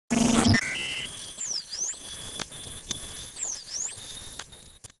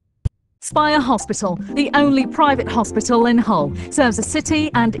Spire Hospital, the only private hospital in Hull, serves a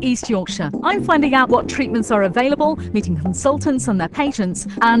city and East Yorkshire. I'm finding out what treatments are available, meeting consultants and their patients,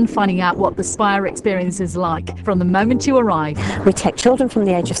 and finding out what the Spire experience is like from the moment you arrive. We take children from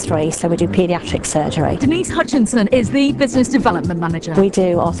the age of 3, so we do paediatric surgery. Denise Hutchinson is the Business Development Manager. We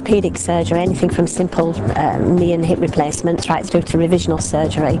do orthopaedic surgery, anything from simple knee and hip replacements right through to revisional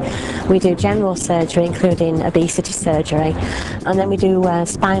surgery. We do general surgery, including obesity surgery, and then we do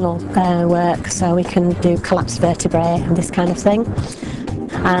spinal work, so we can do collapsed vertebrae and this kind of thing.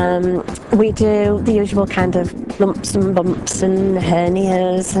 We do the usual kind of lumps and bumps and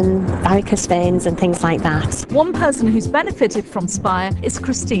hernias and varicose veins and things like that. One person who's benefited from Spire is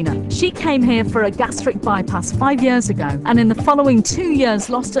Christina. She came here for a gastric bypass 5 years ago, and in the following 2 years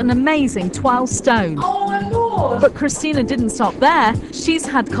lost an amazing 12 stone. Oh my Lord! But Christina didn't stop there. She's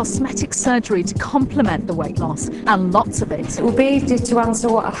had cosmetic surgery to complement the weight loss, and lots of it. It will be easy to answer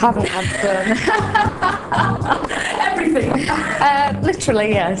what I haven't had done. Everything. Literally,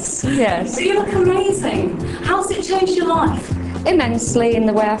 yes. Yes. So you look amazing. How's it changed your life? Immensely, in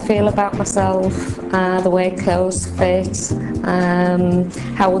the way I feel about myself, the way clothes fit,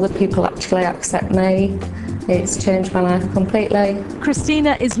 how other people actually accept me. It's changed my life completely.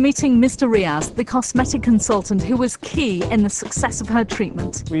 Christina is meeting Mr. Riaz, the cosmetic consultant who was key in the success of her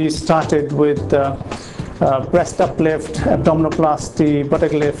treatment. We started with breast uplift, abdominoplasty,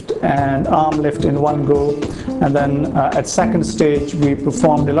 buttock lift and arm lift in one go, and then at second stage we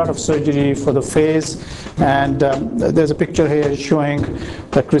performed a lot of surgery for the face, and there's a picture here showing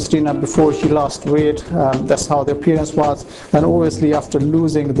that Christina before she lost weight, that's how the appearance was, and obviously after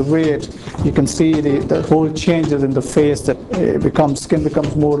losing the weight you can see the whole changes in the face, that skin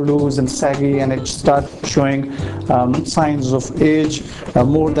becomes more loose and saggy, and it starts showing signs of age,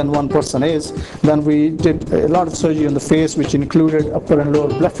 more than one person is. Then we did a lot of surgery on the face, which included upper and lower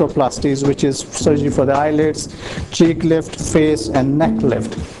blepharoplasties, which is surgery for the eyelids, cheek lift, face and neck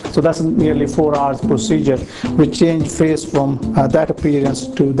lift. So that's nearly 4 hours procedure. We changed face from that appearance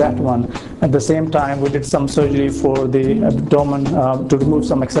to that one. At the same time, we did some surgery for the abdomen to remove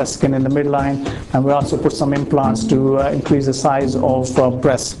some excess skin in the midline, and we also put some implants to increase the size of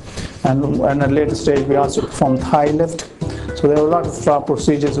breasts. And at a later stage, we also performed thigh lift. So there were a lot of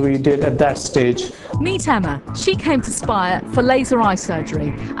procedures we did at that stage. Meet Emma. She came to Spire for laser eye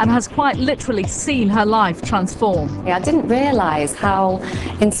surgery and has quite literally seen her life transform. I didn't realise how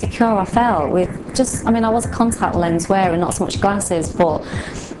insecure I felt with I was a contact lens wearer, not so much glasses, but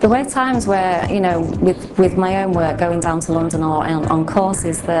there were times where, with my own work going down to London or on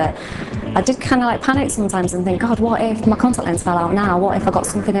courses, that I did kind of like panic sometimes and think, God, what if my contact lens fell out now? What if I got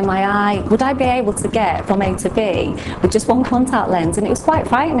something in my eye? Would I be able to get from A to B with just one contact lens? And it was quite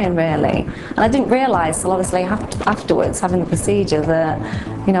frightening, really. And I didn't realise till obviously afterwards, having the procedure, that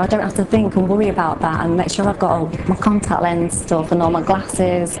I don't have to think and worry about that, and make sure I've got all my contact lens stuff and all my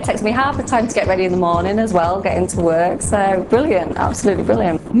glasses. It takes me half the time to get ready in the morning as well, getting to work. So brilliant, absolutely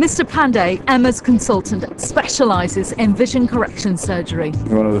brilliant. Mr. Pandey, Emma's consultant, specialises in vision correction surgery.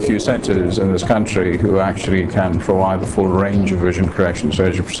 One of the few centres in this country who actually can provide the full range of vision correction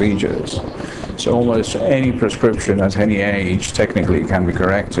surgery procedures. So almost any prescription at any age technically can be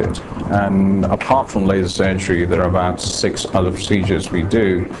corrected. And apart from laser surgery, there are about 6 other procedures we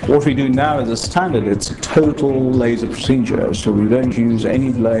do. What we do now as a standard, it's a total laser procedure. So we don't use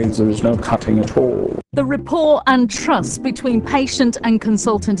any blades, there is no cutting at all. The rapport and trust between patient and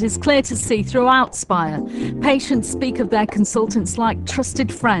consultant is clear to see throughout Spire. Patients speak of their consultants like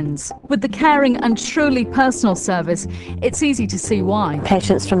trusted friends. With the caring and truly personal service, it's easy to see why.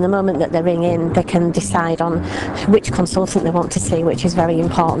 Patients, from the moment that they ring in, they can decide on which consultant they want to see, which is very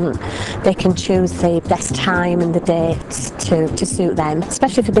important. They can choose the best time and the dates to suit them,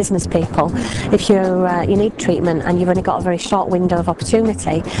 especially for business people. If you need treatment and you've only got a very short window of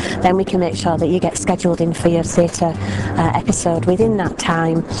opportunity, then we can make sure that you get scheduled in for your theatre episode within that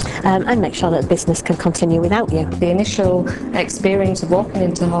time, and make sure that the business can continue without you. The initial experience of walking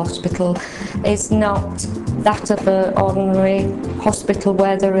into hospital is not that of an ordinary hospital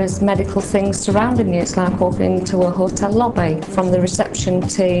where there is medical things surrounding you. It's like walking into a hotel lobby, from the reception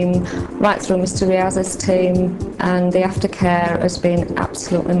team right through Mr. Riaz's team, and the aftercare has been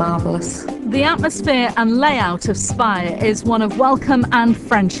absolutely marvellous. The atmosphere and layout of Spire is one of welcome and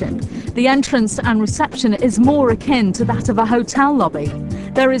friendship. The entrance and reception is more akin to that of a hotel lobby.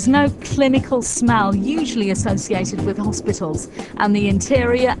 There is no clinical smell usually associated with hospitals, and the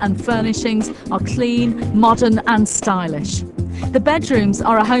interior and furnishings are clean, modern and stylish. The bedrooms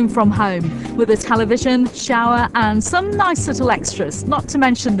are a home from home, with a television, shower and some nice little extras, not to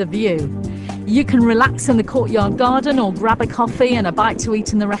mention the view. You can relax in the courtyard garden or grab a coffee and a bite to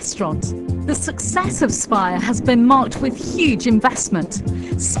eat in the restaurant. The success of Spire has been marked with huge investment.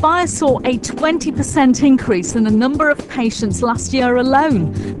 Spire saw a 20% increase in the number of patients last year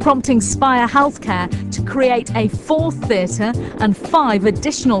alone, prompting Spire Healthcare to create a 4th theatre and 5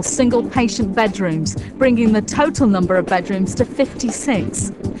 additional single patient bedrooms, bringing the total number of bedrooms to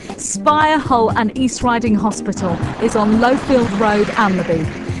 56. Spire, Hull and East Riding Hospital is on Lowfield Road,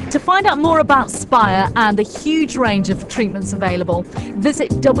 Amlerby. To find out more about Spire and the huge range of treatments available, visit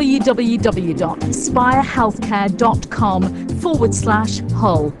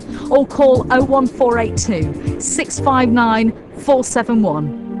www.spirehealthcare.com/Hull or call 01482 659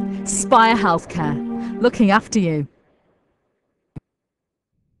 471. Spire Healthcare, looking after you.